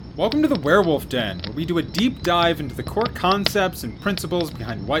Welcome to the Werewolf Den, where we do a deep dive into the core concepts and principles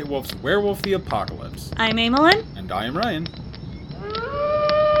behind White Wolf's Werewolf the Apocalypse. I'm Amelin. And I am Ryan.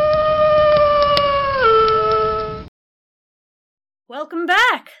 Welcome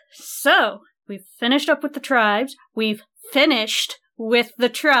back! So, we've finished up with the tribes.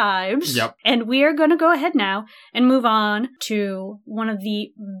 Yep. And we are going to go ahead now and move on to one of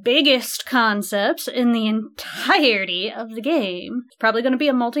the biggest concepts in the entirety of the game. It's probably going to be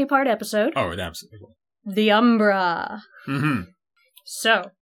a multi-part episode. Oh, it absolutely will. The Umbra. Mm-hmm.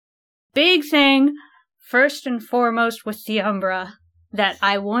 So, big thing, first and foremost with the Umbra, that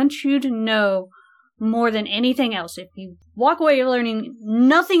I want you to know more than anything else. If you walk away learning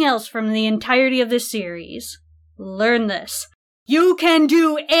nothing else from the entirety of this series, learn this. You can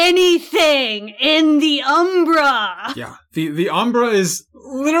do anything in the Umbra! Yeah, the Umbra is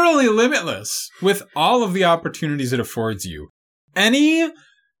literally limitless with all of the opportunities it affords you. Any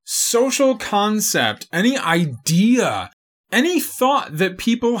social concept, any idea, any thought that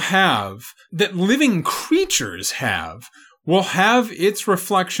people have, that living creatures have, will have its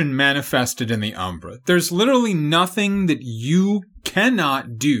reflection manifested in the Umbra. There's literally nothing that you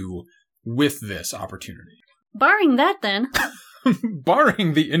cannot do with this opportunity. Barring that, then...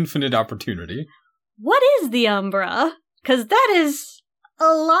 Barring the infinite opportunity. What is the Umbra? Because that is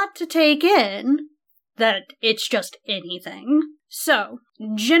a lot to take in, that it's just anything. So,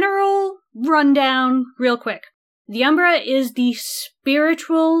 general rundown, real quick. The Umbra is the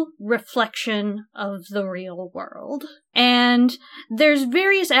spiritual reflection of the real world. And there's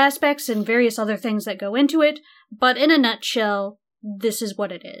various aspects and various other things that go into it, but in a nutshell, this is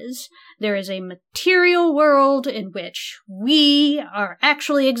what it is. There is a material world in which we are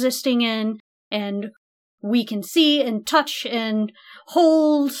actually existing in, and we can see and touch and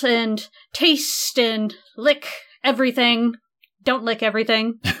hold and taste and lick everything. Don't lick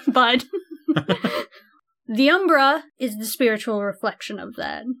everything, but the Umbra is the spiritual reflection of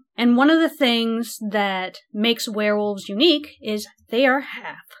that. And one of the things that makes werewolves unique is they are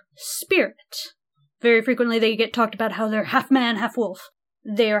half spirit. Very frequently they get talked about how they're half man, half wolf.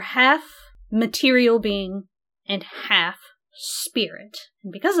 They are half material being and half spirit.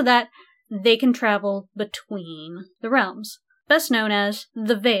 And because of that, they can travel between the realms. Best known as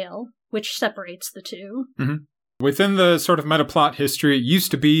the Veil, which separates the two. Mm-hmm. Within the sort of meta-plot history, it used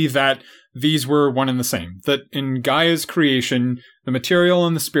to be that these were one and the same. That in Gaia's creation, the material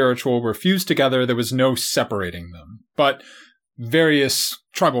and the spiritual were fused together. There was no separating them. But various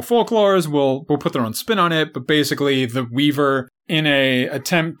tribal folklores will put their own spin on it, but basically the Weaver, in a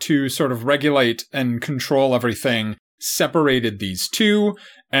attempt to sort of regulate and control everything, separated these two,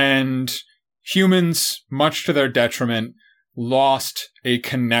 and humans, much to their detriment, lost a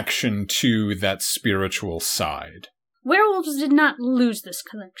connection to that spiritual side. Werewolves did not lose this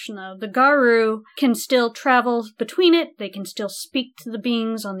connection, though. The Garou can still travel between it, they can still speak to the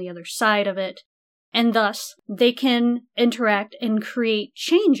beings on the other side of it, and thus, they can interact and create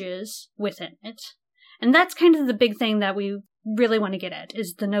changes within it. And that's kind of the big thing that we really want to get at,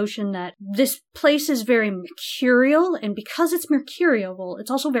 is the notion that this place is very mercurial, and because it's mercurial,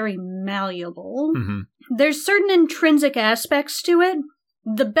 it's also very malleable. Mm-hmm. There's certain intrinsic aspects to it.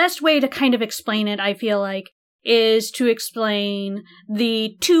 The best way to kind of explain it, I feel like, is to explain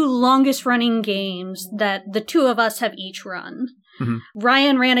the two longest running games that the two of us have each run. Mm-hmm.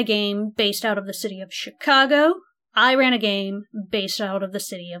 Ryan ran a game based out of the city of Chicago. I ran a game based out of the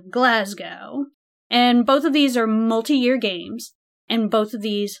city of Glasgow. And both of these are multi-year games, and both of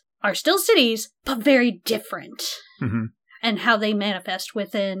these are still cities, but very different. Mm-hmm. And how they manifest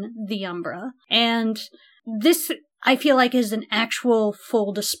within the Umbra. And this, I feel like, is an actual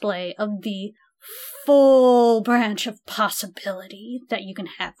full display of the full branch of possibility that you can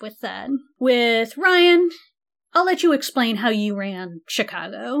have with that. With Ryan, I'll let you explain how you ran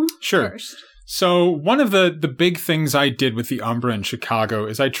Chicago first. So one of the big things I did with the Umbra in Chicago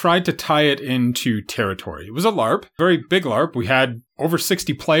is I tried to tie it into territory. It was a LARP, very big LARP. We had over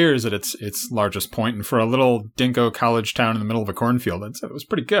 60 players at its largest point, and for a little dinko college town in the middle of a cornfield, it was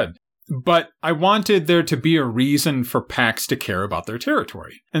pretty good. But I wanted there to be a reason for packs to care about their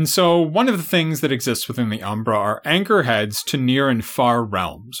territory. And so one of the things that exists within the Umbra are anchorheads to near and far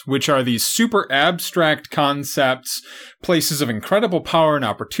realms, which are these super abstract concepts, places of incredible power and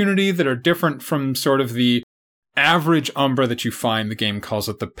opportunity that are different from sort of the average Umbra that you find. The game calls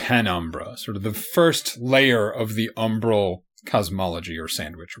it the penumbra, sort of the first layer of the umbral cosmology or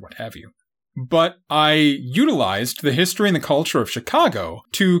sandwich or what have you. But I utilized the history and the culture of Chicago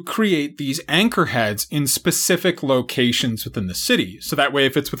to create these anchor heads in specific locations within the city. So that way,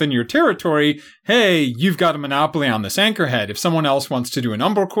 if it's within your territory, hey, you've got a monopoly on this anchor head. If someone else wants to do an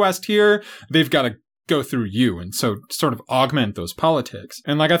Umbral quest here, they've got to go through you. And so sort of augment those politics.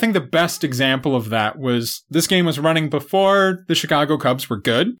 And I think the best example of that was this game was running before the Chicago Cubs were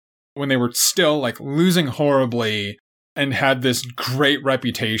good, when they were still losing horribly and had this great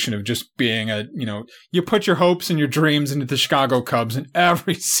reputation of just being you put your hopes and your dreams into the Chicago Cubs and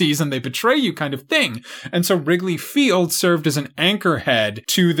every season they betray you kind of thing. And so Wrigley Field served as an anchorhead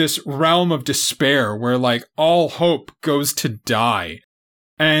to this realm of despair where all hope goes to die.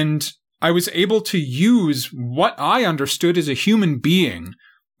 And I was able to use what I understood as a human being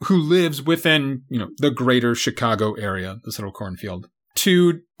who lives within, the greater Chicago area, this little cornfield,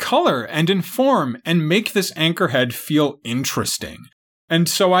 to color and inform and make this anchorhead feel interesting. And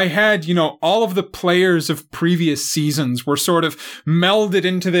so I had, all of the players of previous seasons were sort of melded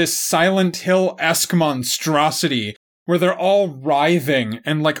into this Silent Hill-esque monstrosity where they're all writhing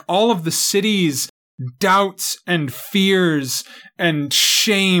and all of the city's doubts and fears and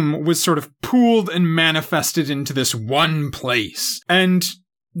shame was sort of pooled and manifested into this one place. And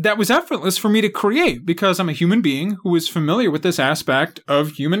that was effortless for me to create because I'm a human being who is familiar with this aspect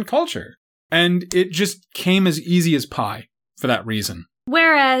of human culture. And it just came as easy as pie for that reason.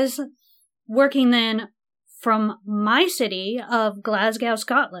 Whereas working then from my city of Glasgow,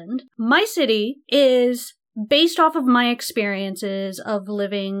 Scotland, my city is based off of my experiences of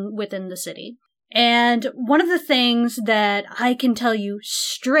living within the city. And one of the things that I can tell you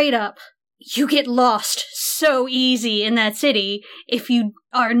straight up, you get lost so easy in that city if you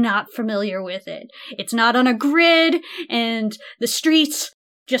are not familiar with it. It's not on a grid, and the streets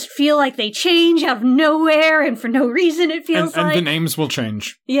just feel like they change out of nowhere, and for no reason it feels like. And the names will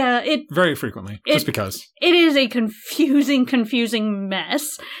change. Yeah, very frequently, just because. It is a confusing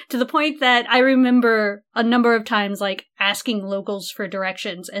mess, to the point that I remember a number of times, asking locals for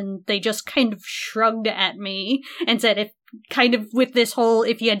directions, and they just kind of shrugged at me and said, with this whole,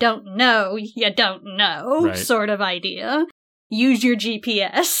 if you don't know, you don't know, right, sort of idea. Use your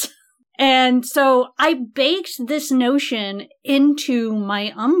GPS. And so I baked this notion into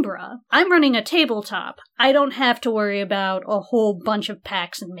my Umbra. I'm running a tabletop. I don't have to worry about a whole bunch of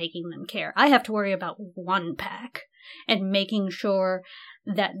packs and making them care. I have to worry about one pack and making sure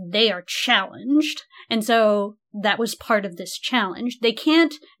that they are challenged. And so that was part of this challenge. They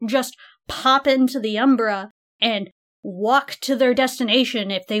can't just pop into the Umbra and walk to their destination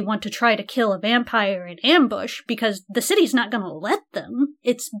if they want to try to kill a vampire in ambush, because the city's not going to let them.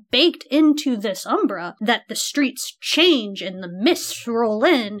 It's baked into this Umbra that the streets change and the mists roll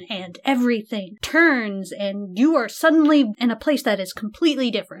in and everything turns and you are suddenly in a place that is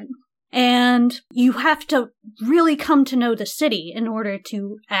completely different. And you have to really come to know the city in order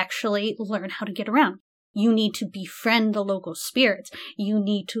to actually learn how to get around. You need to befriend the local spirits. You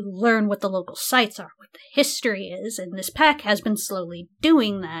need to learn what the local sites are, what the history is, and this pack has been slowly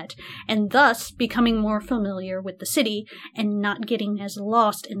doing that, and thus becoming more familiar with the city and not getting as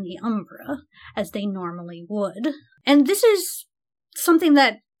lost in the Umbra as they normally would. And this is something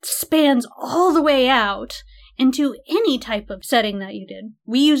that spans all the way out into any type of setting that you did.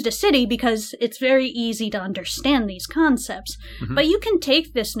 We used a city because it's very easy to understand these concepts, but you can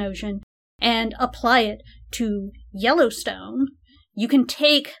take this notion and apply it to Yellowstone. You can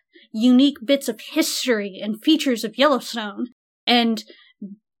take unique bits of history and features of Yellowstone and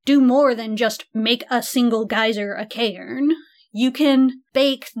do more than just make a single geyser a cairn. You can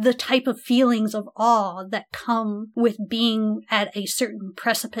bake the type of feelings of awe that come with being at a certain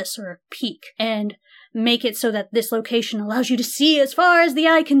precipice or a peak and make it so that this location allows you to see as far as the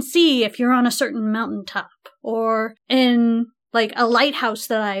eye can see if you're on a certain mountaintop. Or in a lighthouse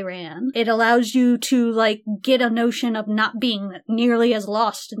that I ran, it allows you to, get a notion of not being nearly as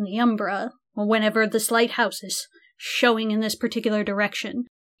lost in the Umbra whenever this lighthouse is showing in this particular direction.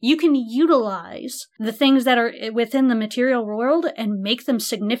 You can utilize the things that are within the material world and make them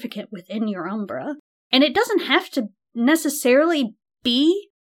significant within your Umbra. And it doesn't have to necessarily be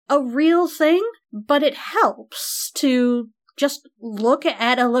a real thing, but it helps to just look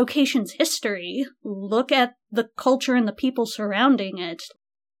at a location's history, look at the culture and the people surrounding it.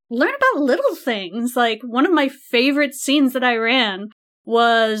 Learn about little things. One of my favorite scenes that I ran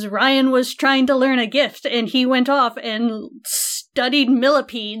was Ryan was trying to learn a gift, and he went off and studied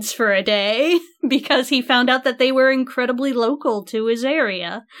millipedes for a day because he found out that they were incredibly local to his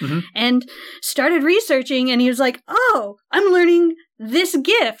area, and started researching, and he was like, oh, I'm learning this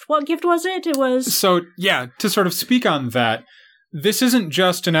gift. What gift was it? It was... So, yeah, to sort of speak on that, this isn't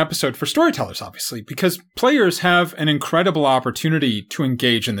just an episode for storytellers, obviously, because players have an incredible opportunity to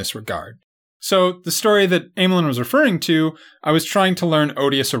engage in this regard. So the story that Amelin was referring to, I was trying to learn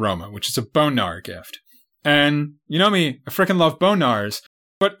Odious Aroma, which is a bone gnar gift. And you know me, I freaking love bone gnars,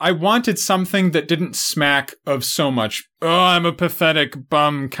 but I wanted something that didn't smack of so much, oh, I'm a pathetic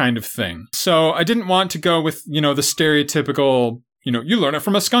bum kind of thing. So I didn't want to go with, the stereotypical, you learn it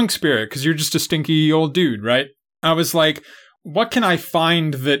from a skunk spirit because you're just a stinky old dude, right? I was like, what can I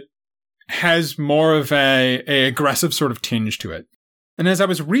find that has more of a aggressive sort of tinge to it? And as I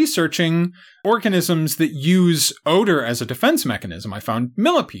was researching organisms that use odor as a defense mechanism, I found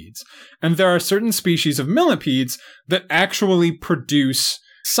millipedes. And there are certain species of millipedes that actually produce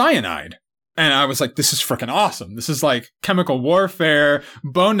cyanide. And I was like, this is freaking awesome. This is like chemical warfare,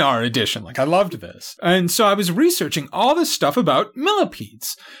 bone gnar edition. Like, I loved this. And so I was researching all this stuff about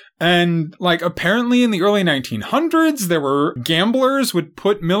millipedes. And like, apparently in the early 1900s, there were gamblers would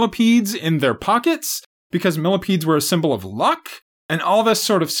put millipedes in their pockets because millipedes were a symbol of luck. And all this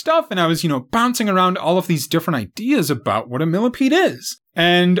sort of stuff. And I was, bouncing around all of these different ideas about what a millipede is.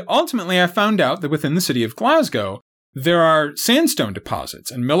 And ultimately, I found out that within the city of Glasgow, there are sandstone deposits.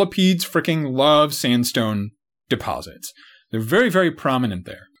 And millipedes freaking love sandstone deposits. They're very, very prominent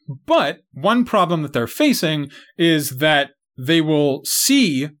there. But one problem that they're facing is that they will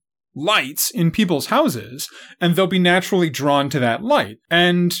see lights in people's houses, and they'll be naturally drawn to that light.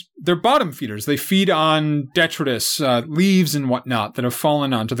 And they're bottom feeders. They feed on detritus, leaves and whatnot that have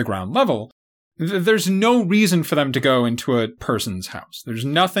fallen onto the ground level. There's no reason for them to go into a person's house. There's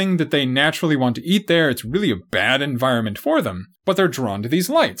nothing that they naturally want to eat there. It's really a bad environment for them, but they're drawn to these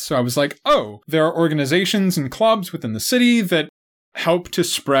lights. So I was like, oh, there are organizations and clubs within the city that help to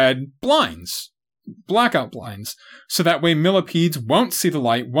spread blinds. Blackout blinds, so that way millipedes won't see the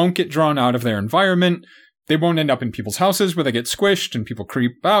light, won't get drawn out of their environment. They won't end up in people's houses where they get squished and people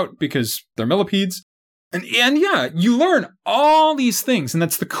creep out because they're millipedes. And yeah, you learn all these things, and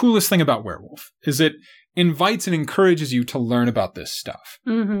that's the coolest thing about Werewolf, is it invites and encourages you to learn about this stuff.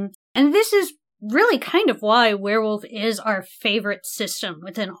 Mm-hmm. And this is really kind of why Werewolf is our favorite system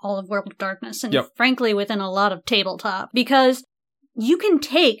within all of World of Darkness, and frankly within a lot of tabletop, because you can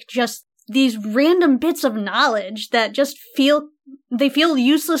take just these random bits of knowledge that just feel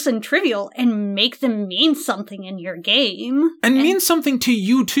useless and trivial and make them mean something in your game. And mean something to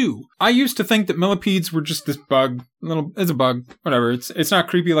you, too. I used to think that millipedes were just this bug. It's a bug. Whatever. It's not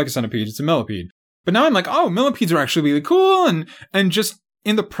creepy like a centipede. It's a millipede. But now I'm like, oh, millipedes are actually really cool. And just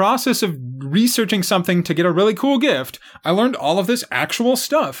in the process of researching something to get a really cool gift, I learned all of this actual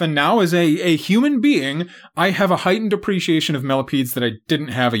stuff. And now as a human being, I have a heightened appreciation of millipedes that I didn't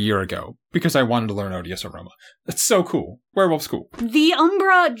have a year ago because I wanted to learn Odious Aroma. That's so cool. Werewolf's cool. The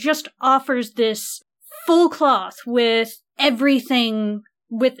Umbra just offers this full cloth with everything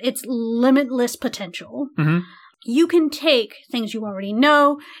with its limitless potential. Mm-hmm. You can take things you already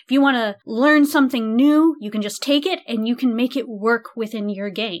know. If you want to learn something new, you can just take it and you can make it work within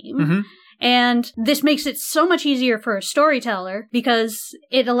your game. Mm-hmm. And this makes it so much easier for a storyteller because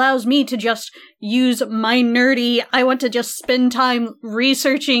it allows me to just use my nerdy, I want to just spend time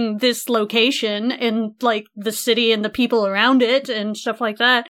researching this location and like the city and the people around it and stuff like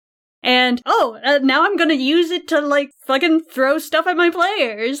that. And, now I'm gonna use it to, like, fucking throw stuff at my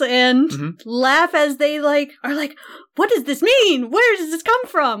players and laugh as they, are like, what does this mean? Where does this come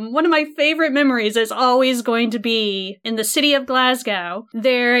from? One of my favorite memories is always going to be in the city of Glasgow.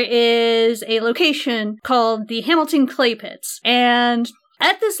 There is a location called the Hamilton Clay Pits. And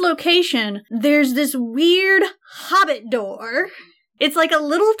at this location, there's this weird hobbit door. It's like a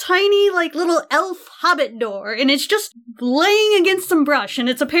little tiny, little elf hobbit door, and it's just laying against some brush, and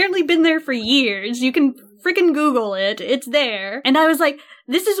it's apparently been there for years. You can freaking Google it. It's there. And I was like,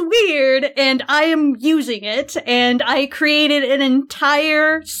 this is weird, and I am using it, and I created an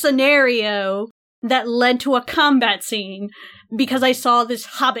entire scenario that led to a combat scene because I saw this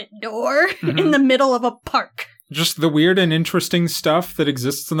hobbit door in the middle of a park. Just the weird and interesting stuff that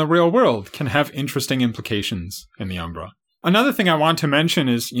exists in the real world can have interesting implications in the Umbra. Another thing I want to mention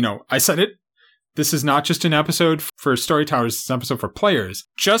is, I said it, this is not just an episode for storytellers, it's an episode for players.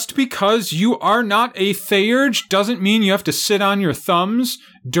 Just because you are not a Theurge doesn't mean you have to sit on your thumbs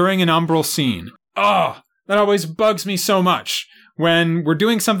during an umbral scene. Oh, that always bugs me so much. When we're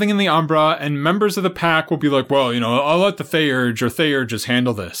doing something in the Umbra and members of the pack will be like, well, I'll let the Theurge or Theurges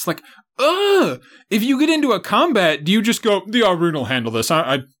handle this. Like, if you get into a combat, do you just go, the Arun will handle this,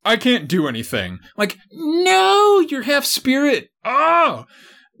 I can't do anything. Like, no, you're half spirit.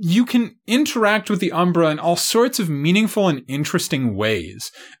 You can interact with the Umbra in all sorts of meaningful and interesting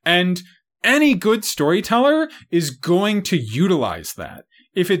ways. And any good storyteller is going to utilize that.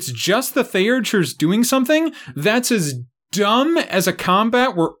 If it's just the Theurgers doing something, that's as dumb as a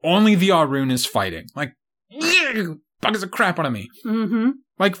combat where only the Ahroun is fighting. Like, bugs the crap out of me. Mm-hmm.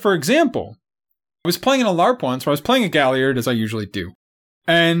 Like, for example, I was playing in a LARP once where I was playing a Galliard, as I usually do.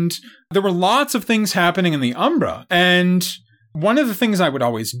 And there were lots of things happening in the Umbra. And one of the things I would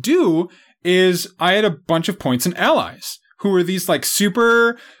always do is I had a bunch of points and allies who were these like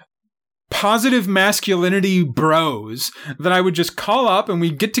super positive masculinity bros that I would just call up and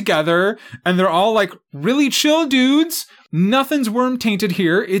we'd get together and they're all like really chill dudes. Nothing's worm tainted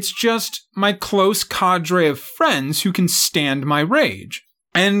here. It's just my close cadre of friends who can stand my rage.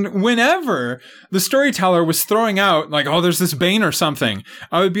 And whenever the storyteller was throwing out like, oh, there's this Bane or something,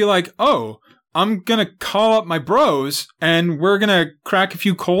 I would be like, oh, I'm gonna call up my bros and we're gonna crack a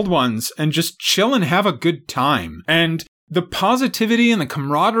few cold ones and just chill and have a good time. And the positivity and the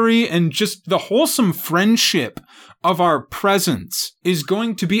camaraderie and just the wholesome friendship of our presence is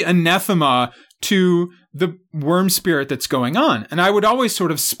going to be anathema to the worm spirit that's going on. And I would always sort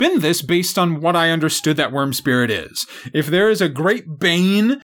of spin this based on what I understood that worm spirit is. If there is a great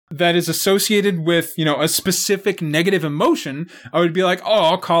bane that is associated with, you know, a specific negative emotion, I would be like, oh,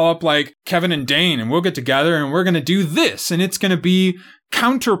 I'll call up like Kevin and Dane and we'll get together and we're going to do this. And it's going to be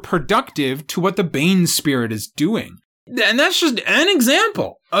counterproductive to what the bane spirit is doing. And that's just an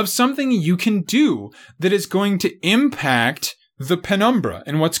example of something you can do that is going to impact the penumbra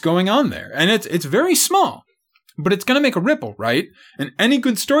and what's going on there. And it's very small, but it's going to make a ripple, right? And any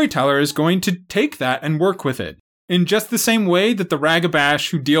good storyteller is going to take that and work with it. In just the same way that the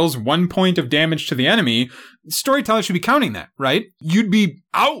Ragabash who deals 1 point of damage to the enemy, storyteller should be counting that, right? You'd be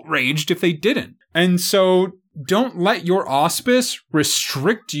outraged if they didn't. And so don't let your auspice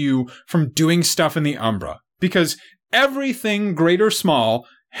restrict you from doing stuff in the Umbra, because everything, great or small,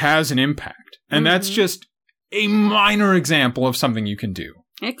 has an impact. And that's just a minor example of something you can do.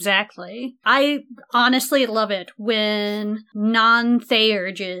 Exactly. I honestly love it when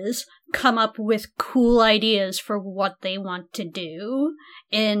non-Theurges come up with cool ideas for what they want to do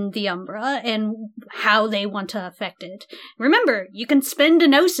in the Umbra and how they want to affect it. Remember, you can spend a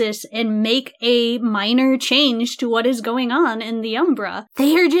Gnosis and make a minor change to what is going on in the Umbra.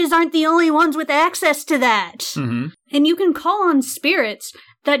 Theurges aren't the only ones with access to that. Mm-hmm. And you can call on spirits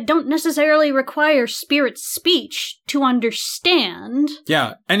that don't necessarily require spirit speech to understand.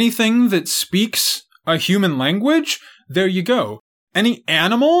 Yeah, anything that speaks a human language, there you go. Any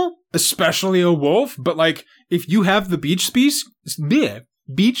animal, especially a wolf, but like if you have the beach speech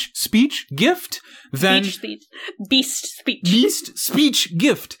gift, then beast speech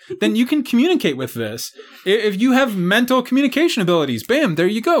gift, then you can communicate with this. If you have mental communication abilities, bam, there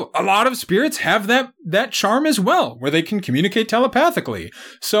you go. A lot of spirits have that charm as well, where they can communicate telepathically.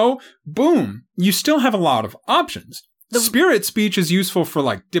 So, boom, you still have a lot of options. Spirit speech is useful for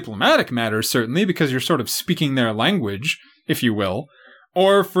like diplomatic matters, certainly, because you're sort of speaking their language, if you will.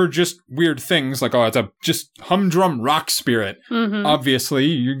 Or for just weird things like, oh, it's a just humdrum rock spirit. Mm-hmm. Obviously,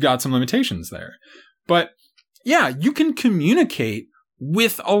 you got some limitations there. But yeah, you can communicate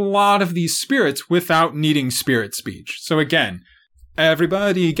with a lot of these spirits without needing spirit speech. So again,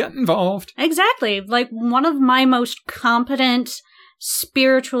 everybody get involved. Exactly. Like one of my most competent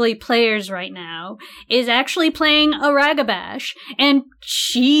spiritually players right now is actually playing a Ragabash, and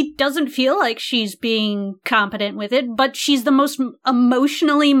she doesn't feel like she's being competent with it, but she's the most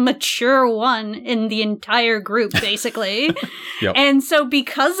emotionally mature one in the entire group, basically. Yep. And so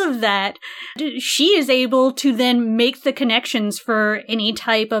because of that, she is able to then make the connections for any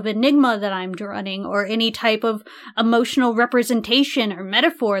type of enigma that I'm running or any type of emotional representation or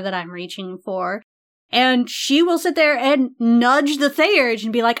metaphor that I'm reaching for. And she will sit there and nudge the Theurge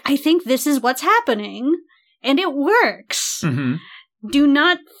and be like, I think this is what's happening. And it works. Mm-hmm. Do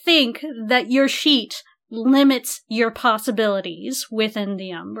not think that your sheet limits your possibilities within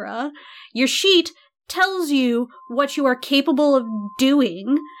the Umbra. Your sheet tells you what you are capable of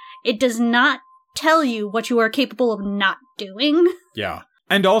doing. It does not tell you what you are capable of not doing. Yeah.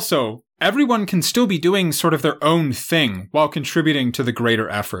 And also, everyone can still be doing sort of their own thing while contributing to the greater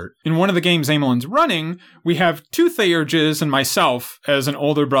effort. In one of the games Amelin's running, we have two Theurges and myself as an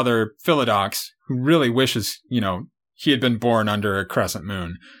older brother, Philodox, who really wishes, he had been born under a crescent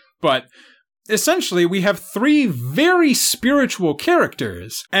moon. But essentially, we have three very spiritual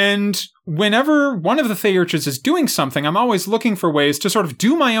characters, and whenever one of the Theurges is doing something, I'm always looking for ways to sort of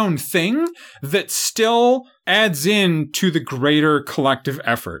do my own thing that still adds in to the greater collective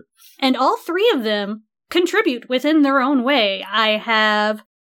effort. And all three of them contribute within their own way. I have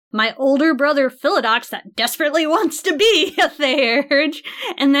my older brother Philodox that desperately wants to be a Theurge.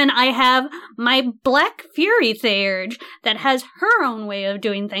 And then I have my Black Fury Theurge that has her own way of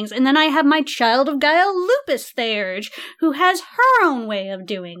doing things. And then I have my Child of Gaia Lupus Theurge who has her own way of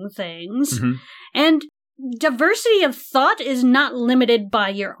doing things. Mm-hmm. And diversity of thought is not limited by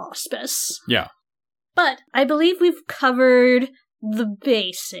your auspice. Yeah. But I believe we've covered the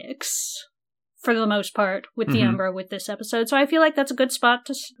basics for the most part with the Umbra with this episode. So I feel like that's a good spot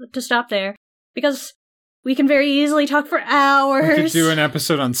to stop there, because we can very easily talk for hours. We could do an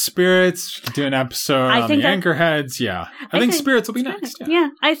episode on spirits. We could do an episode on the Anchorheads. Yeah. I think spirits will be next. Yeah.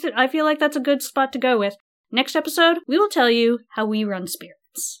 I feel like that's a good spot to go with. Next episode, we will tell you how we run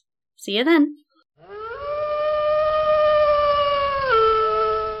spirits. See you then.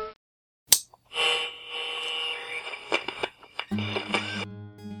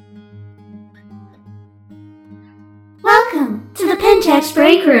 Welcome to the Pentax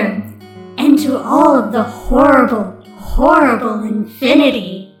Break Room, and to all of the horrible, horrible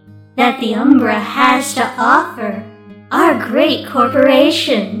infinity that the Umbra has to offer, our great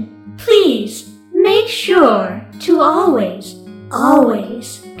corporation. Please make sure to always,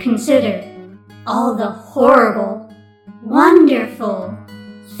 always consider all the horrible, wonderful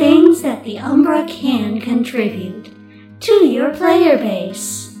things that the Umbra can contribute to your player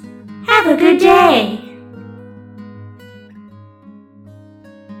base. Have a good day!